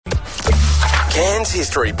Cairns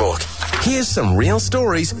History Book. Here's some real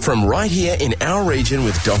stories from right here in our region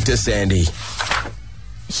with Dr. Sandy.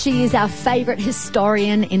 She is our favourite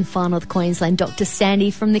historian in Far North Queensland, Dr. Sandy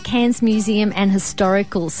from the Cairns Museum and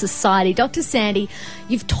Historical Society. Dr. Sandy,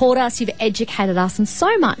 you've taught us, you've educated us in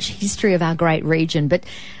so much history of our great region, but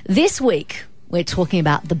this week we're talking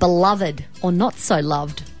about the beloved, or not so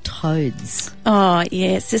loved, toads. Oh,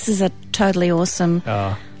 yes, this is a totally awesome...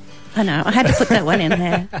 Oh. I know, I had to put that one in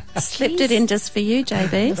there. Slipped it in just for you,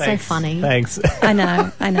 JB. So funny. Thanks. I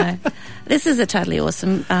know. This is a totally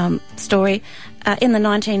awesome story. In the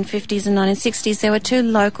 1950s and 1960s, there were two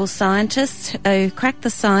local scientists who cracked the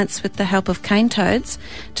science with the help of cane toads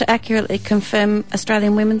to accurately confirm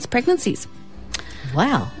Australian women's pregnancies.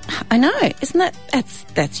 Wow. I know, isn't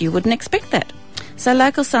that's you wouldn't expect that. So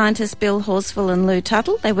local scientists Bill Horsfall and Lou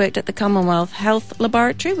Tuttle, they worked at the Commonwealth Health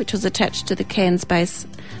Laboratory, which was attached to the Cairns Base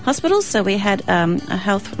Hospital. So we had a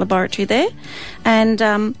health laboratory there.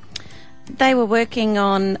 And they were working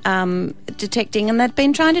on detecting, and they'd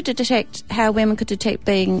been trying to detect how women could detect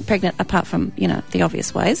being pregnant apart from, the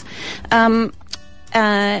obvious ways. And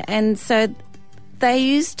so they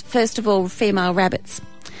used, first of all, female rabbits.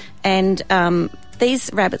 And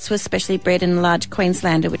these rabbits were specially bred in a large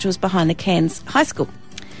Queenslander, which was behind the Cairns High School.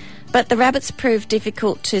 But the rabbits proved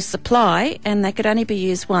difficult to supply, and they could only be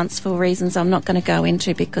used once for reasons I'm not going to go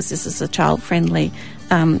into because this is a child-friendly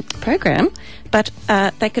program. But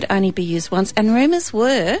they could only be used once, and rumours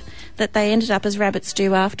were that they ended up as rabbits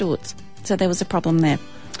do afterwards. So there was a problem there.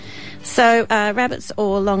 So rabbits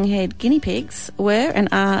or long-haired guinea pigs were and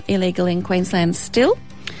are illegal in Queensland still.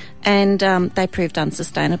 And they proved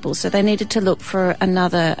unsustainable. So they needed to look for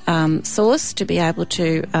another source to be able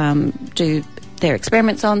to do their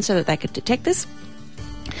experiments on so that they could detect this.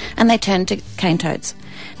 And they turned to cane toads.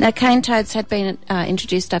 Now, cane toads had been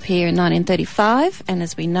introduced up here in 1935, and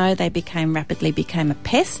as we know, they rapidly became a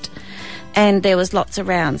pest. And there was lots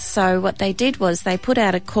around. So what they did was they put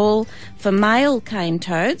out a call for male cane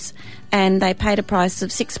toads, and they paid a price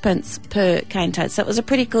of 6 per cane toad. So it was a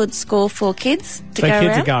pretty good score for kids to go around. So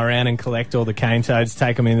kids would go around and collect all the cane toads,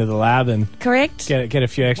 take them into the lab and correct get a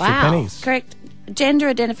few extra pennies. Correct. Gender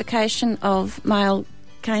identification of male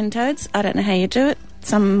cane toads. I don't know how you do it.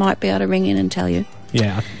 Some might be able to ring in and tell you.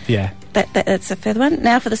 Yeah. That's a further one.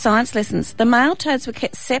 Now for the science lessons. The male toads were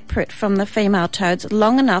kept separate from the female toads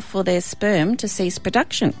long enough for their sperm to cease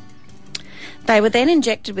production. They were then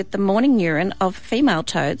injected with the morning urine of female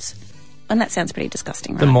toads, and that sounds pretty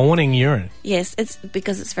disgusting, right? The morning urine? Yes, it's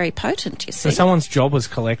because it's very potent, you see. So someone's job was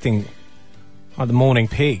collecting the morning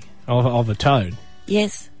pee of a toad?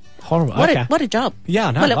 Yes. Horrible. What a job.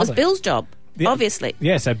 Yeah, no. Well, it was Bill's job, obviously.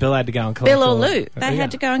 Yeah, so Bill had to go and collect Bill or Lou. They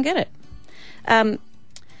had to go and get it.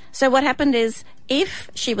 So what happened is, if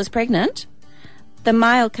she was pregnant, the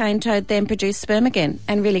male cane toad then produced sperm again,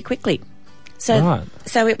 and really quickly. So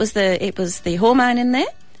it was the hormone in there,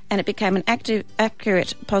 and it became an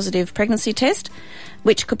accurate positive pregnancy test,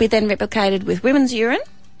 which could be then replicated with women's urine.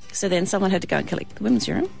 So then someone had to go and collect the women's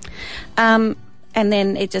urine. And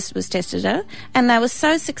then it just was tested out. And they were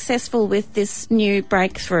so successful with this new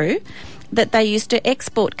breakthrough that they used to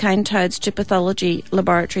export cane toads to pathology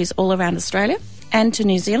laboratories all around Australia and to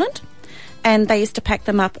New Zealand. And they used to pack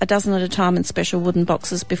them up a dozen at a time in special wooden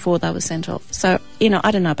boxes before they were sent off. So,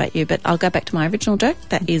 I don't know about you, but I'll go back to my original joke.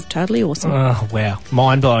 That is totally awesome. Oh, wow.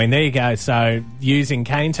 Mind-blowing. There you go. So, using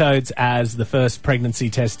cane toads as the first pregnancy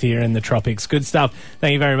test here in the tropics. Good stuff.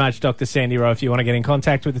 Thank you very much, Dr. Sandy Rowe. If you want to get in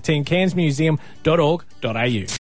contact with the team, cairnsmuseum.org.au.